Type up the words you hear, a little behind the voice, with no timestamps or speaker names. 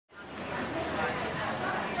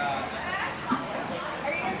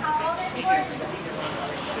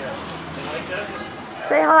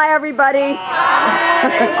Say hi, everybody.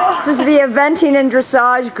 Hi. This is the eventing and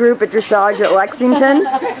dressage group at Dressage at Lexington.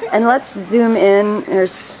 And let's zoom in.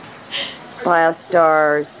 There's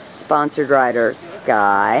BioStar's sponsored rider,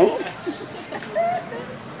 Sky.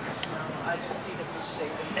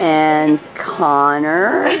 And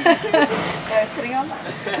Connor.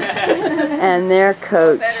 And their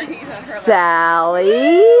coach,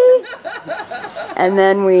 Sally. And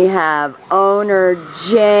then we have owner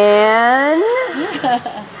Jan.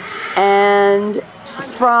 And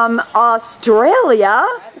from Australia,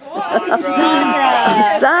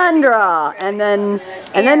 Sandra. And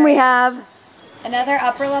then we have another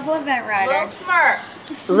upper level event rider.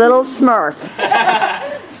 Little Smurf.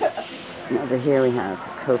 And over here we have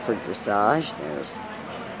Cofer Dressage. There's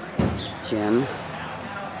Jim.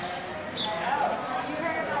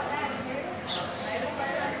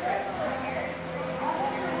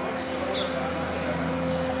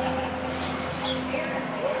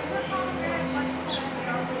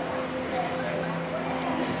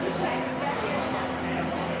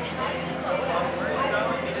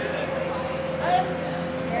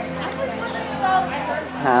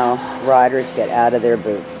 That's how riders get out of their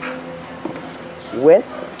boots. With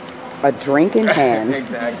a drink in hand.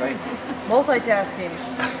 Exactly. Multitasking.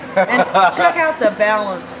 And check out the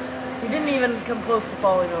balance. He didn't even come close to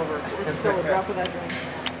falling over. Just fill a drop of that drink.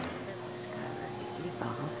 Skylar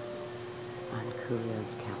Boss on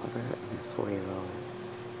Coolio's caliber in a 4-year-old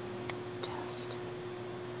test.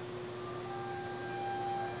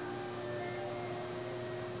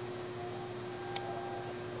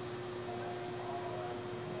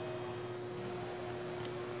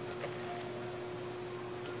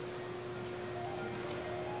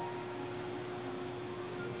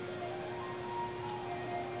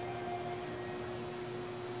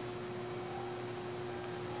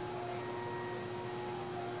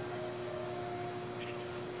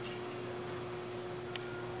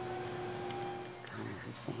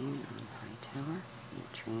 Hussein on Hightower, the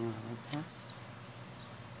trainer level test.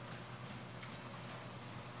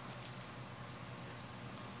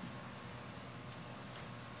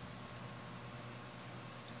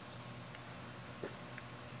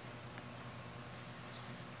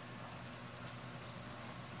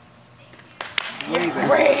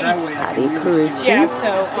 Great! Patty Perucci. Yeah,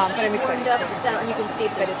 so, but I'm excited. So you can see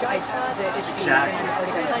that it's exactly.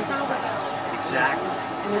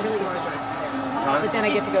 And they're really gorgeous. But then I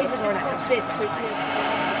get to go to Florida.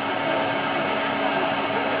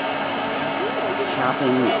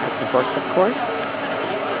 Shopping at the horse, of course.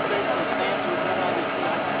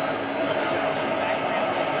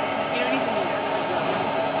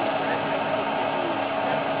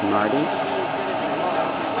 Marty.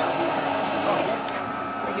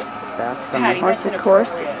 Back from the horse, of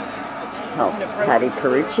course. Helps Patty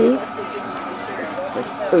Perucci with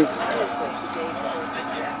boots.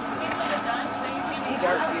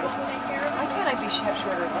 Why can't I have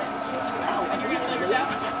shorter legs?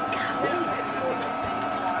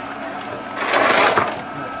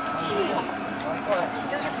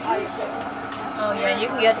 Oh yeah, you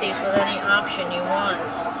can get these with any option you want.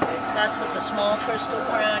 That's with the small crystal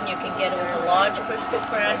crown. You can get it with a large crystal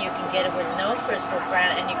crown. You can get it with no crystal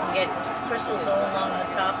crown, and you can get crystals all along the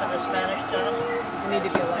top of the Spanish tunnel.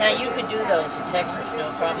 Now you could do those in Texas, no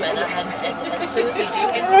problem. And Susie, do you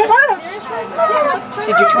get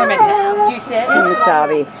Said you're tormented. Do you sit? And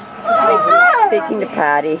Sabi. Speaking to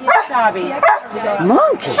Patty. Sabi.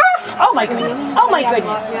 Monkey! Oh my goodness. Oh my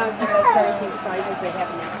goodness.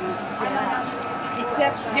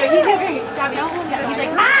 He's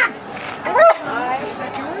like, Mom!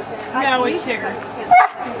 No, it's Tigger's.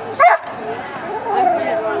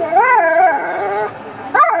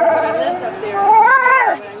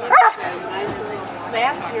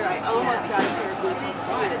 Last year I almost got a pair of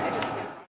boots.